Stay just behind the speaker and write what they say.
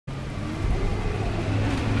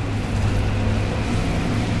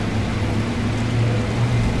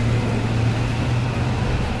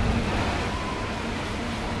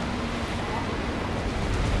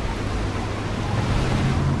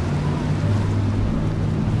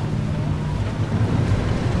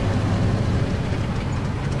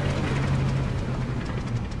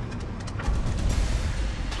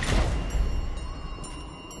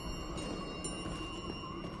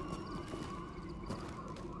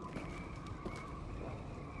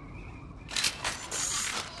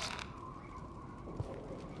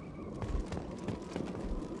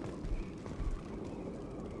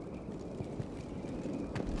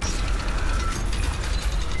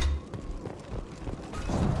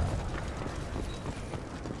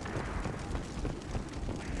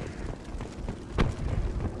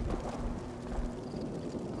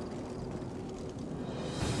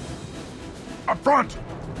Up front!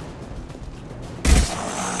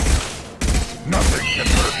 Nothing can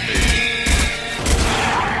hurt me!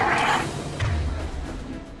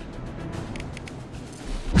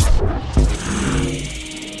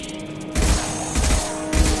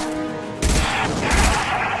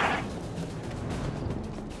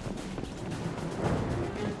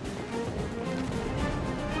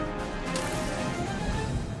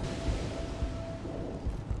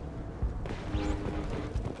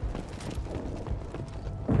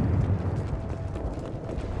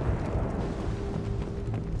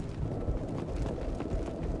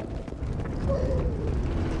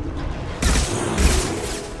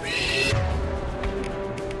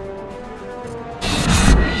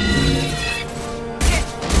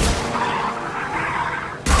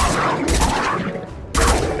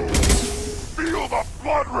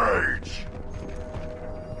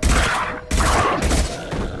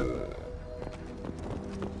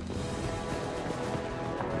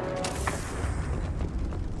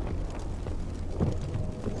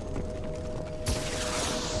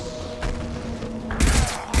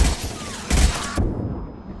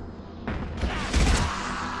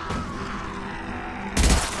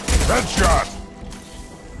 Headshot!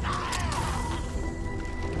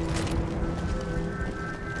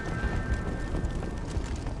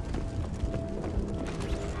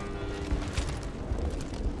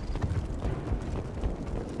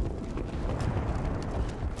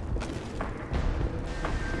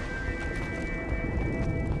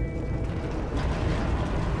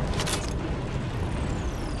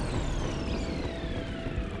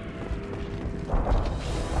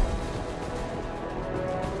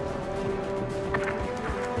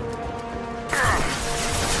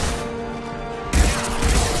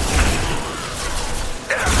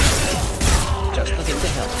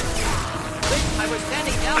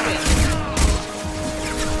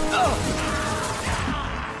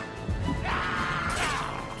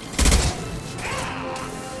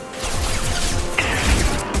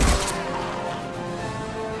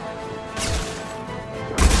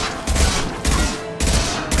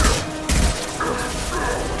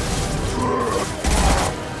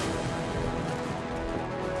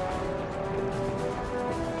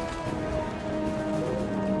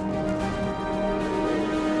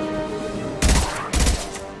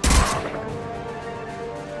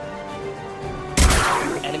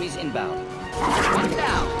 Enemies inbound. One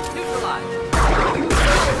down. Neutralized.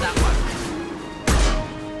 That one.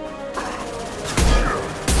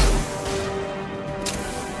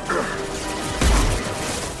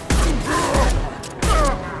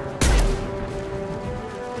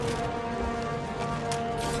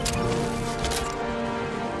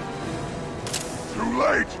 Too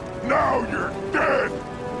late! Now you're dead!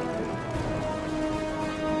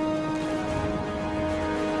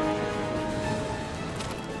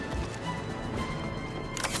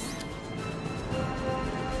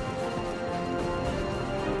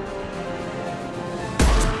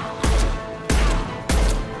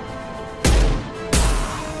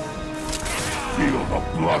 Feel the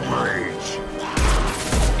blood rage!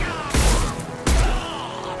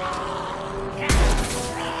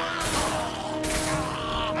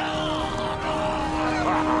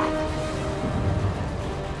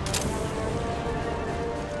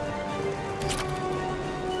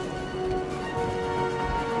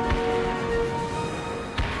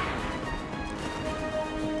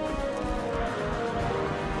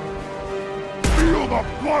 Feel the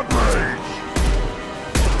blood rage!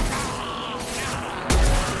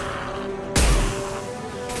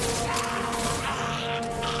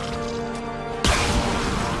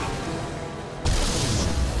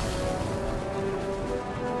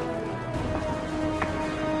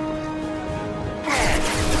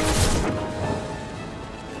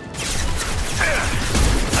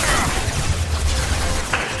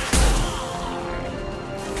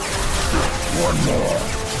 One more.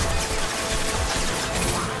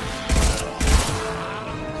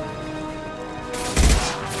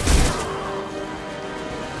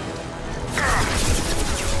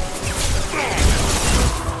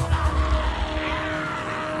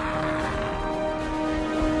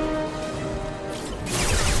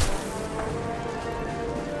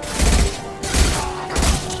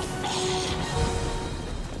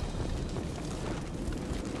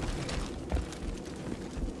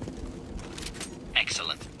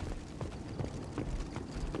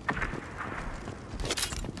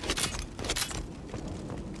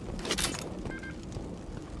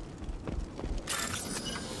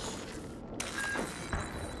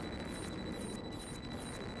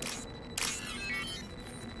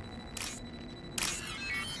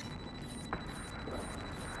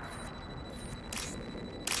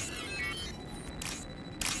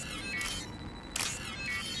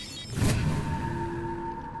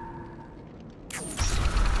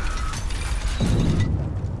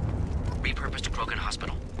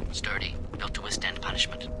 authority, built to withstand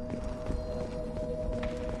punishment.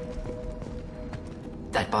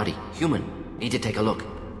 That body, human. Need to take a look.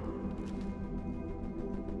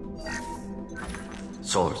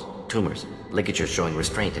 Sores, tumors, ligatures showing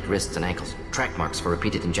restraint at wrists and ankles, track marks for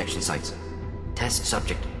repeated injection sites. Test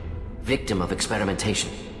subject. Victim of experimentation.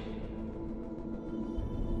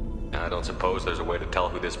 I don't suppose there's a way to tell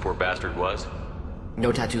who this poor bastard was?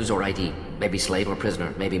 No tattoos or ID. Maybe slave or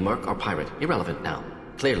prisoner, maybe merc or pirate. Irrelevant now.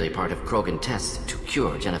 Clearly part of Krogan tests to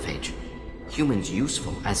cure genophage. Humans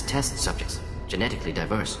useful as test subjects. Genetically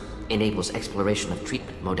diverse. Enables exploration of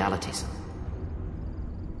treatment modalities.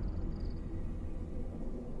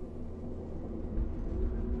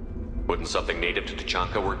 Wouldn't something native to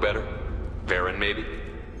Tachanka work better? Varen, maybe?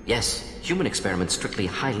 Yes. Human experiments strictly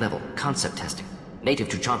high-level, concept testing. Native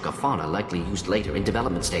Tuchanka fauna likely used later in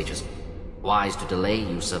development stages. Wise to delay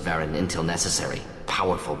use of Varen until necessary.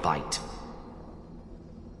 Powerful bite.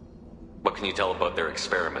 What can you tell about their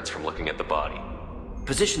experiments from looking at the body?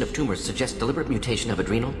 Position of tumors suggests deliberate mutation of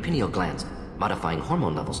adrenal, pineal glands, modifying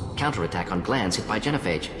hormone levels, counterattack on glands hit by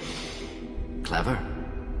genophage. Clever.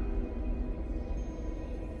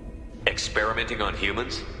 Experimenting on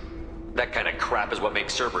humans? That kind of crap is what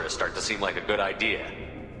makes Cerberus start to seem like a good idea.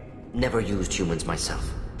 Never used humans myself.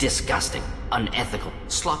 Disgusting, unethical,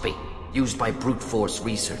 sloppy. Used by brute force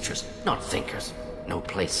researchers, not thinkers. No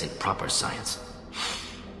place in proper science.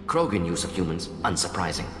 Krogan use of humans,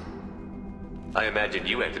 unsurprising. I imagine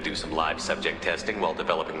you had to do some live subject testing while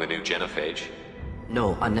developing the new genophage.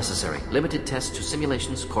 No, unnecessary. Limited tests to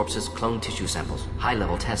simulations, corpses, cloned tissue samples.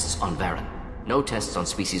 High-level tests on Varen. No tests on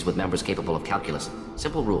species with members capable of calculus.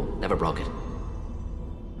 Simple rule, never broke it.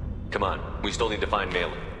 Come on, we still need to find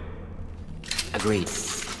Malin. Agreed.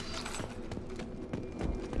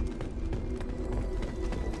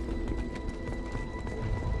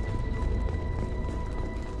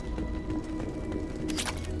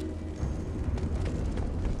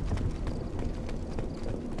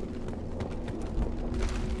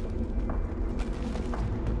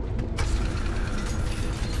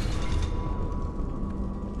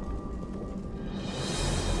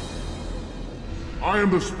 I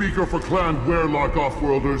am the speaker for Clan Werlock,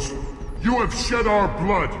 Offworlders. You have shed our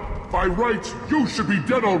blood. By rights, you should be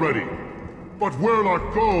dead already. But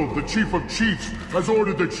Werlock Gold, the Chief of Chiefs, has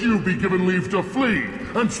ordered that you be given leave to flee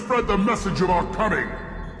and spread the message of our coming.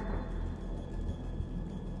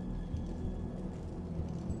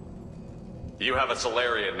 You have a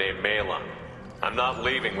Solarian named Malin. I'm not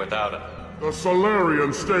leaving without him. The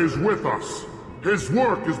Solarian stays with us. His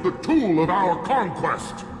work is the tool of our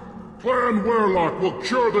conquest. Clan Werlock will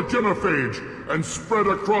cure the genophage and spread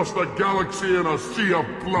across the galaxy in a sea of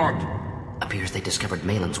blood. Appears they discovered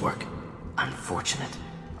Malin's work. Unfortunate.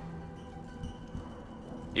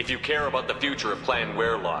 If you care about the future of Clan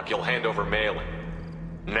Werlock, you'll hand over Malin.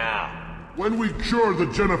 Now. When we cure the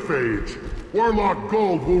genophage, Werlock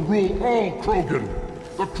Gold will rule all Krogan.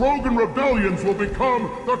 The Krogan rebellions will become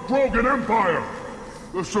the Krogan Empire.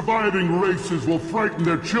 The surviving races will frighten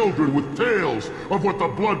their children with tales of what the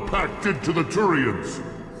Blood Pact did to the Turians.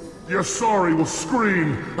 The Asari will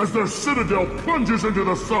scream as their citadel plunges into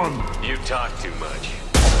the sun. You talk too much.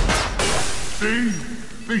 See?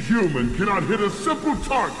 The human cannot hit a simple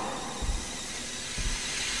target.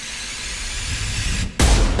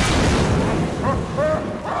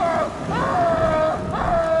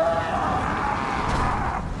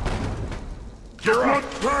 You're up,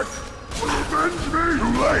 Black! Revenge me!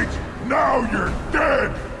 Too late! Now you're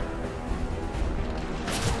dead!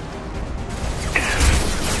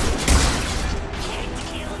 Can't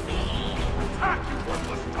kill me! Attack, you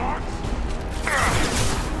worthless dogs!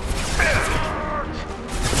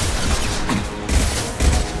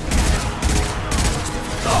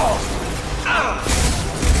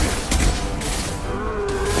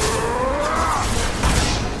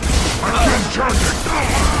 I'm charging!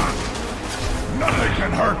 Nothing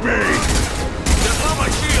can hurt me! That's not my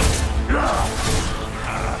shield!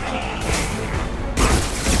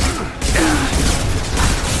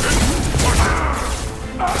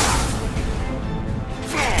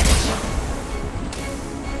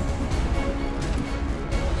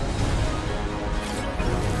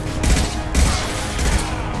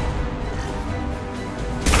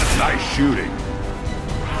 Nice shooting.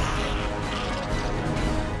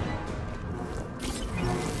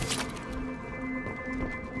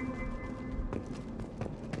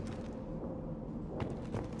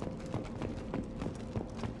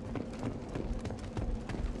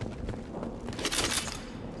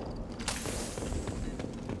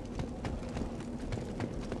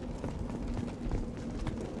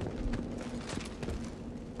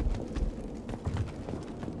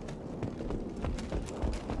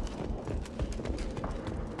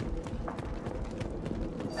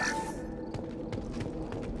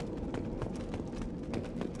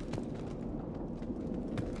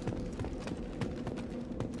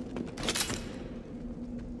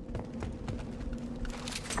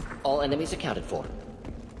 All enemies accounted for.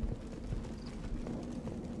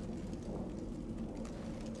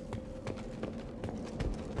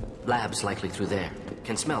 Lab's likely through there.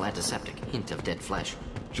 Can smell antiseptic. Hint of dead flesh.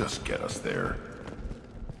 Just get us there.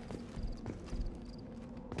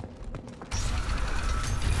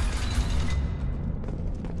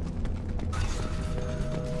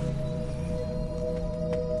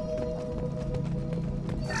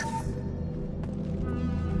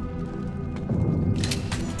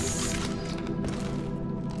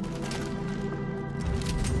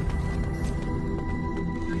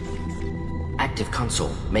 Active console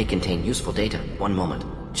may contain useful data. One moment.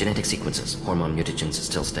 Genetic sequences. Hormone mutagens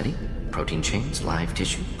still steady. Protein chains, live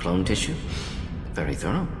tissue, clone tissue. Very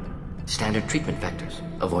thorough. Standard treatment vectors.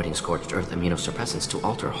 Avoiding scorched earth immunosuppressants to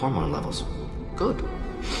alter hormone levels. Good.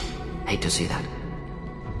 Hate to see that.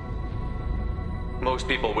 Most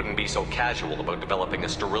people wouldn't be so casual about developing a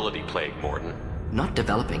sterility plague, Mordin. Not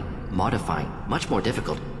developing, modifying, much more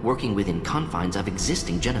difficult, working within confines of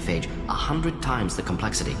existing genophage, 100 times the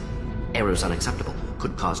complexity. Errors unacceptable,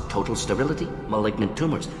 could cause total sterility, malignant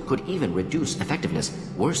tumors, could even reduce effectiveness,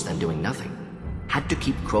 worse than doing nothing. Had to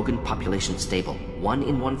keep Krogan population stable, 1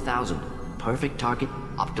 in 1,000. Perfect target,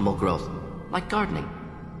 optimal growth. Like gardening.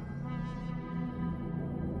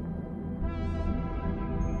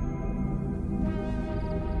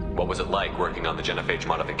 What was it like working on the genophage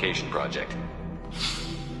modification project?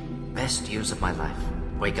 Best years of my life.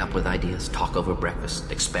 Wake up with ideas, talk over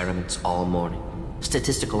breakfast, experiments all morning.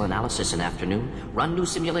 Statistical analysis in afternoon, run new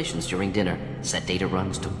simulations during dinner, set data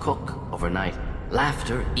runs to cook overnight.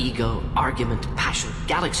 Laughter, ego, argument, passion,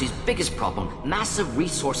 galaxy's biggest problem, massive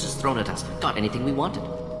resources thrown at us. Got anything we wanted.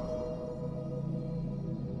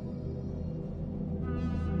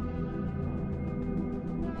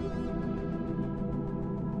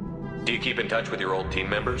 Do you keep in touch with your old team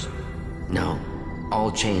members? No.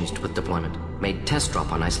 All changed with deployment. Made test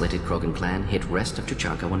drop on isolated Krogan clan, hit rest of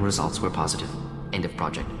Tuchanka when results were positive. End of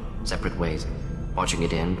project. Separate ways. Watching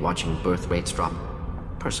it end, watching birth rates drop.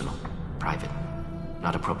 Personal. Private.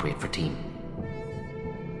 Not appropriate for team.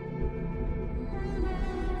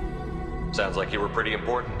 Sounds like you were pretty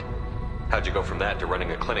important. How'd you go from that to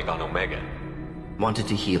running a clinic on Omega? Wanted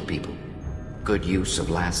to heal people. Good use of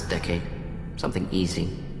last decade. Something easy.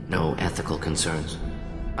 No ethical concerns.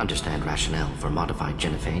 Understand rationale for modified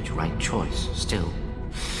genophage, right choice. Still,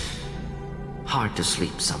 hard to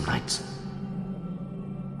sleep some nights.